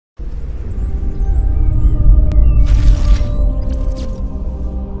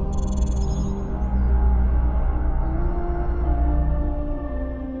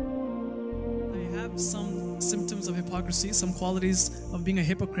hypocrisy, some qualities of being a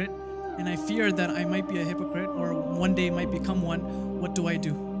hypocrite, and I fear that I might be a hypocrite or one day might become one. What do I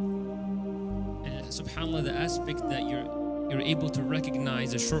do? And subhanAllah, the aspect that you're able to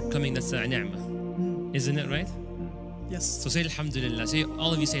recognize a shortcoming, that's a ni'mah. Isn't it right? Yes. So say Alhamdulillah.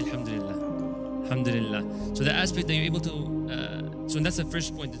 All of you say Alhamdulillah. Alhamdulillah. So the aspect that you're able to, so that's the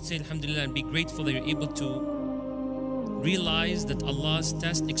first point, that say Alhamdulillah and be grateful that you're able to realize that Allah's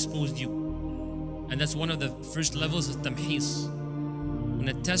test exposed you. And that's one of the first levels of tamhis. When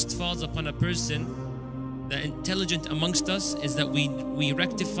a test falls upon a person, the intelligent amongst us is that we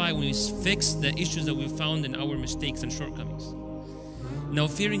rectify, we fix the issues that we found in our mistakes and shortcomings. Now,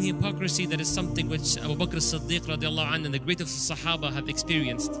 fearing hypocrisy, that is something which Abu Bakr as-Siddiq radiallahu anhu and the greatest Sahaba have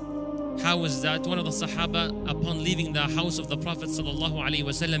experienced. How was that? One of the Sahaba, upon leaving the house of the Prophet sallallahu alaihi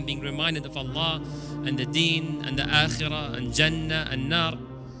wasallam, being reminded of Allah and the Deen and the Akhirah and Jannah and Nar,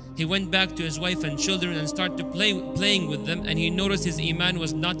 he went back to his wife and children and started playing with them, and he noticed his iman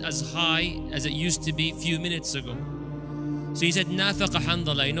was not as high as it used to be a few minutes ago. So he said, Nafaqa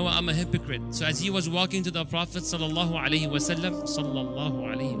Handala, you know what, I'm a hypocrite. So as he was walking to the Prophet sallallahu alaihi wasallam,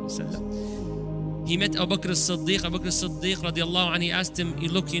 he met Abu Bakr as-Siddiq. Abu Bakr as-Siddiq radiallahu anhu, he asked him, you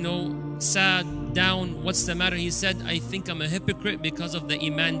look, sad, down, what's the matter? He said, I think I'm a hypocrite because of the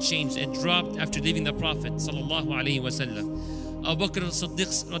iman change. It dropped after leaving the Prophet sallallahu alaihi wasallam. Abu Bakr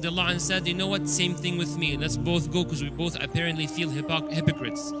as-Siddiq radiallahu anhu said, you know what, same thing with me. Let's both go, because we both apparently feel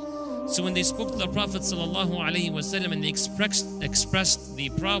hypocrites. So when they spoke to the Prophet sallallahu alaihi wasallam and they expressed the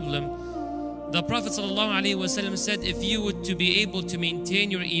problem, the Prophet sallallahu alaihi wasallam said, if you were to be able to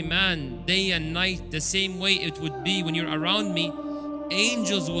maintain your iman day and night the same way it would be when you're around me,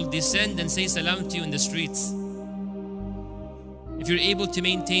 angels will descend and say salam to you in the streets. If you're able to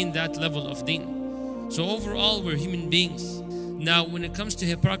maintain that level of deen. So overall, we're human beings. Now, when it comes to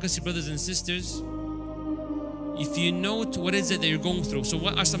hypocrisy, brothers and sisters, if you note what is it that you're going through, so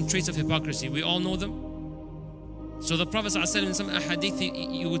what are some traits of hypocrisy? We all know them. So the Prophet ﷺ in some ahadith,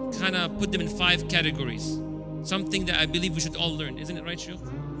 you would kind of put them in 5 categories. Something that I believe we should all learn. Isn't it right, Shaykh?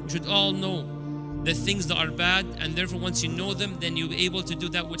 We should all know the things that are bad, and therefore once you know them, then you'll be able to do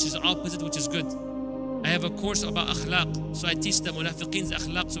that which is opposite, which is good. I have a course about akhlaq, so I teach the munafiqeen's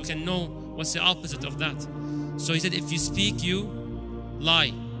akhlaq so we can know what's the opposite of that. So he said, if you speak, you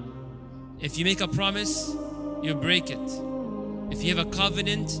lie. If you make a promise, you break it. If you have a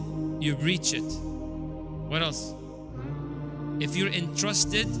covenant, you breach it. What else? If you're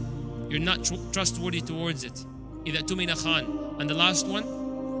entrusted, you're not trustworthy towards it. إِذَا تُمِنَ خَانٍ. And the last one,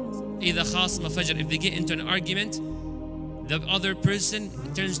 إِذَا خَاصْمَ فَجَرٍ. If they get into an argument, the other person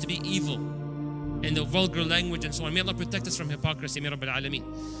turns to be evil in the vulgar language and so on. May Allah protect us from hypocrisy. May Rabbil Alameen.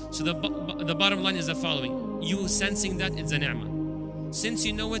 So the bottom line is the following. You sensing that, it's a ni'mah. Since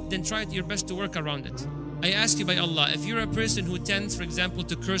you know it, then try your best to work around it. I ask you by Allah, if you're a person who tends, for example,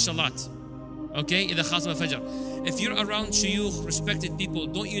 to curse a lot, okay, إِذَا خَاصْمَ فَجَرٍ. If you're around shuyukh, respected people,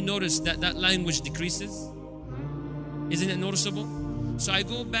 don't you notice that that language decreases? Isn't it noticeable? So I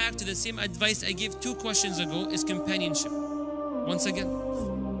go back to the same advice I gave 2 questions ago, is companionship. Once again,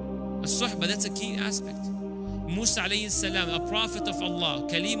 as-suhbah, that's a key aspect. Musa alayhi salam, a prophet of Allah,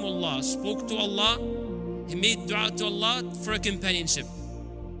 Kalimullah, spoke to Allah. He made dua to Allah for a companionship.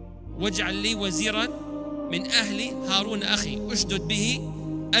 وَاجْعَلْ لِي وَزِيرًا مِنْ أَهْلِ هَارُونَ أَخِي أُشْدُدْ بِهِ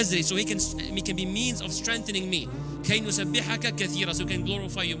أَزْرِي. So he can be means of strengthening me. كَيْ نُسَبِّحَكَ كَثِيرًا. So he can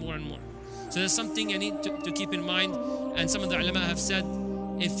glorify you more and more. So there's something I need to keep in mind. And some of the ulama have said,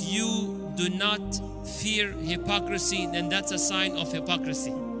 if you do not fear hypocrisy, then that's a sign of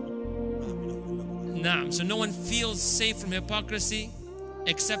hypocrisy. Naam. So no one feels safe from hypocrisy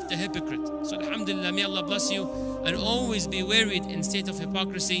except the hypocrite. So alhamdulillah, may Allah bless you, and always be worried in state of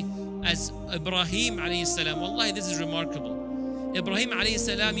hypocrisy as Ibrahim alayhi salam. Wallahi, this is remarkable. Ibrahim alayhi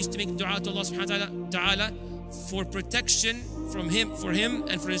salam used to make dua to Allah subhanahu wa ta'ala for protection for him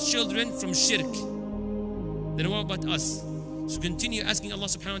and for his children from shirk. Then what about us? So continue asking Allah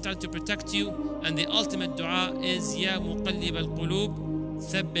subhanahu wa ta'ala to protect you, and the ultimate dua is Ya muqallib al-qulub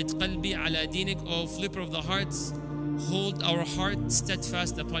thabbit qalbi ala dinik. O flipper of the hearts, hold our heart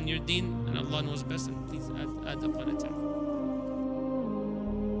steadfast upon your deen. And Allah knows best, and please add upon it.